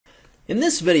In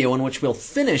this video, in which we'll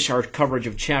finish our coverage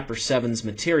of Chapter 7's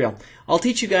material, I'll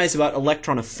teach you guys about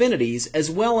electron affinities as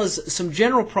well as some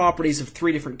general properties of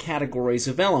three different categories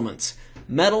of elements: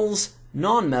 metals,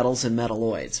 nonmetals, and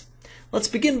metalloids. Let's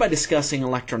begin by discussing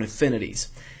electron affinities.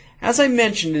 As I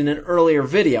mentioned in an earlier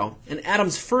video, an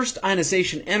atom's first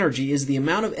ionization energy is the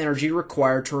amount of energy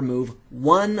required to remove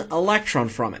one electron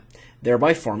from it,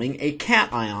 thereby forming a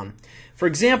cation. For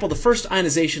example, the first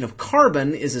ionization of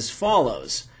carbon is as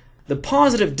follows. The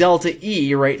positive delta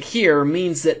E right here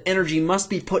means that energy must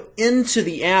be put into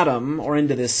the atom or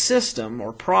into this system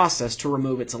or process to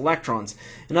remove its electrons.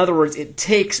 In other words, it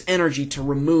takes energy to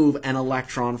remove an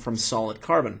electron from solid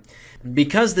carbon.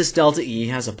 Because this delta E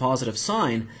has a positive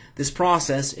sign, this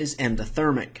process is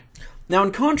endothermic. Now,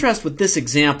 in contrast with this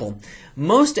example,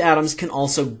 most atoms can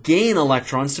also gain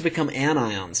electrons to become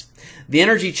anions. The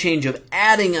energy change of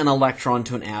adding an electron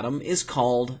to an atom is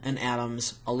called an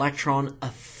atom's electron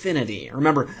affinity.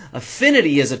 Remember,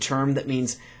 affinity is a term that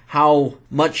means how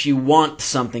much you want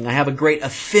something. I have a great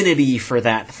affinity for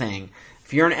that thing.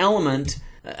 If you're an element,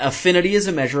 affinity is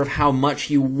a measure of how much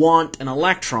you want an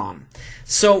electron.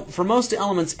 So, for most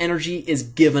elements, energy is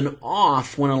given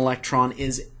off when an electron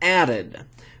is added.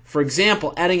 For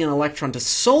example, adding an electron to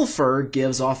sulfur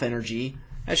gives off energy,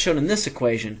 as shown in this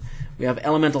equation. We have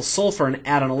elemental sulfur and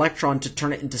add an electron to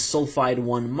turn it into sulfide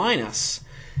 1-.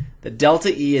 The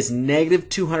delta E is negative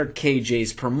 200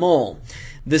 kJs per mole.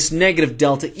 This negative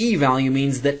delta E value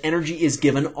means that energy is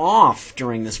given off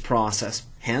during this process.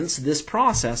 Hence, this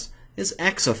process is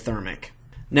exothermic.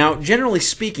 Now, generally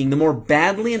speaking, the more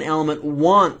badly an element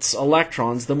wants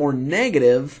electrons, the more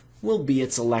negative will be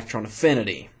its electron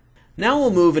affinity. Now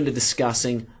we'll move into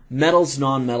discussing metals,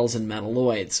 nonmetals, and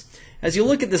metalloids. As you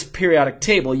look at this periodic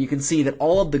table, you can see that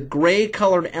all of the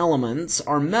gray-colored elements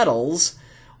are metals,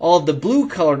 all of the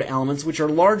blue-colored elements, which are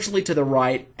largely to the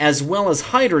right, as well as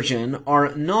hydrogen, are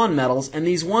nonmetals, and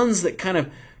these ones that kind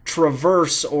of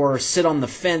traverse or sit on the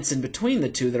fence in between the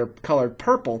two that are colored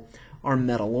purple are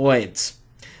metalloids.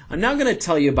 I'm now going to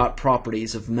tell you about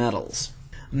properties of metals.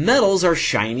 Metals are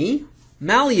shiny,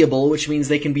 malleable, which means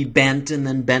they can be bent and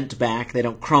then bent back. They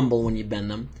don't crumble when you bend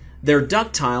them. They're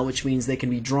ductile, which means they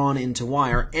can be drawn into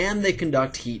wire, and they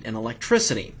conduct heat and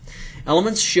electricity.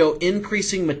 Elements show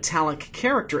increasing metallic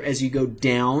character as you go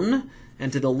down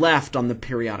and to the left on the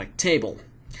periodic table.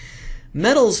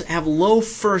 Metals have low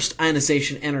first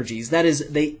ionization energies. That is,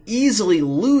 they easily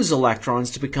lose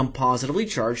electrons to become positively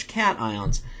charged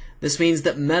cations. This means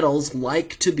that metals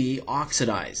like to be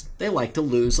oxidized. They like to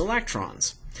lose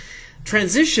electrons.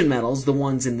 Transition metals, the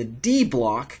ones in the D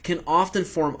block, can often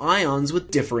form ions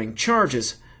with differing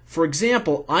charges. For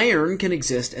example, iron can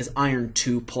exist as iron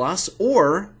 2+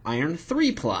 or iron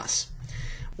 3+.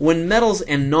 When metals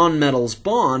and nonmetals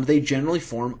bond, they generally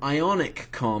form ionic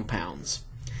compounds.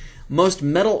 Most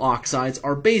metal oxides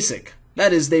are basic.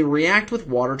 That is, they react with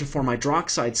water to form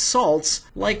hydroxide salts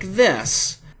like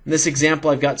this. In this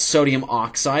example, I've got sodium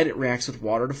oxide. It reacts with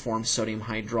water to form sodium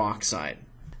hydroxide.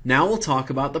 Now we'll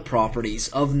talk about the properties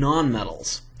of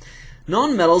nonmetals.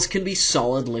 Nonmetals can be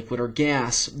solid, liquid, or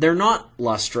gas. They're not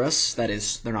lustrous, that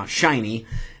is, they're not shiny,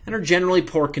 and are generally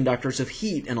poor conductors of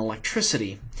heat and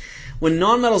electricity. When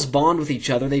nonmetals bond with each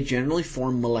other, they generally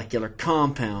form molecular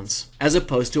compounds, as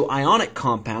opposed to ionic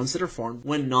compounds that are formed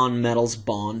when nonmetals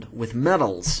bond with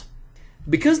metals.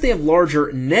 Because they have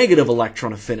larger negative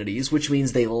electron affinities, which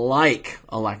means they like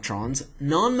electrons,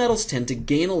 nonmetals tend to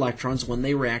gain electrons when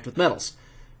they react with metals.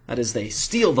 That is, they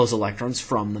steal those electrons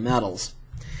from the metals.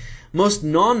 Most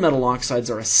nonmetal oxides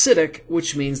are acidic,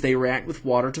 which means they react with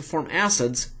water to form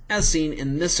acids, as seen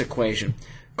in this equation.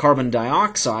 Carbon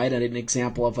dioxide, an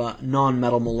example of a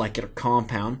nonmetal molecular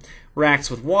compound, reacts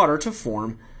with water to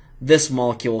form this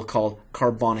molecule called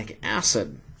carbonic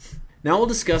acid. Now we'll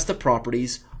discuss the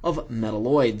properties of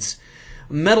metalloids.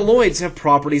 Metalloids have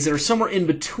properties that are somewhere in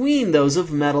between those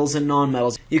of metals and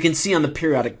nonmetals. You can see on the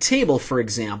periodic table, for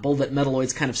example, that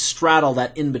metalloids kind of straddle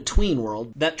that in-between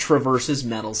world that traverses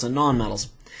metals and nonmetals.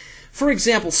 For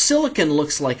example, silicon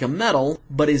looks like a metal,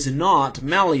 but is not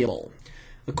malleable.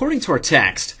 According to our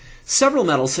text, several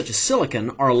metals such as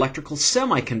silicon are electrical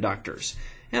semiconductors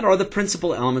and are the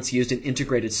principal elements used in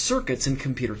integrated circuits in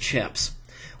computer chips.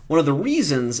 One of the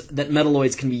reasons that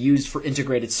metalloids can be used for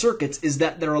integrated circuits is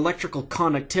that their electrical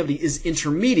conductivity is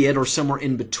intermediate or somewhere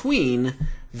in between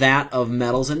that of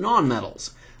metals and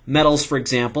nonmetals. Metals, for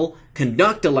example,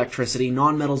 conduct electricity.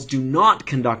 Nonmetals do not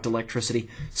conduct electricity.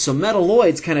 So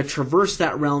metalloids kind of traverse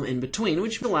that realm in between,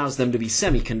 which allows them to be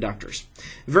semiconductors.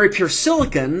 Very pure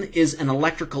silicon is an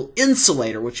electrical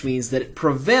insulator, which means that it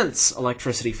prevents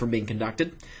electricity from being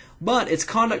conducted. but its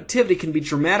conductivity can be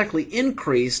dramatically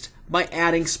increased by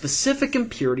adding specific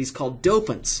impurities called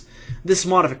dopants. This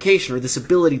modification, or this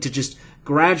ability to just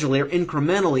gradually or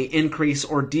incrementally increase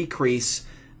or decrease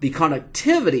the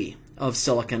conductivity of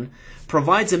silicon,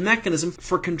 provides a mechanism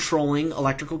for controlling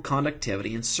electrical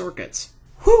conductivity in circuits.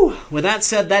 Whew! With that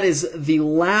said, that is the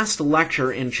last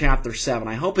lecture in Chapter 7.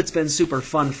 I hope it's been super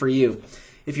fun for you.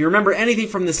 If you remember anything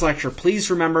from this lecture,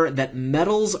 please remember that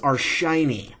metals are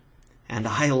shiny, and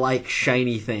I like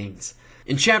shiny things.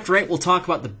 In Chapter 8, we'll talk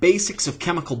about the basics of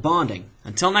chemical bonding.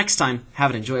 Until next time, have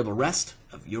an enjoyable rest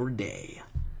of your day.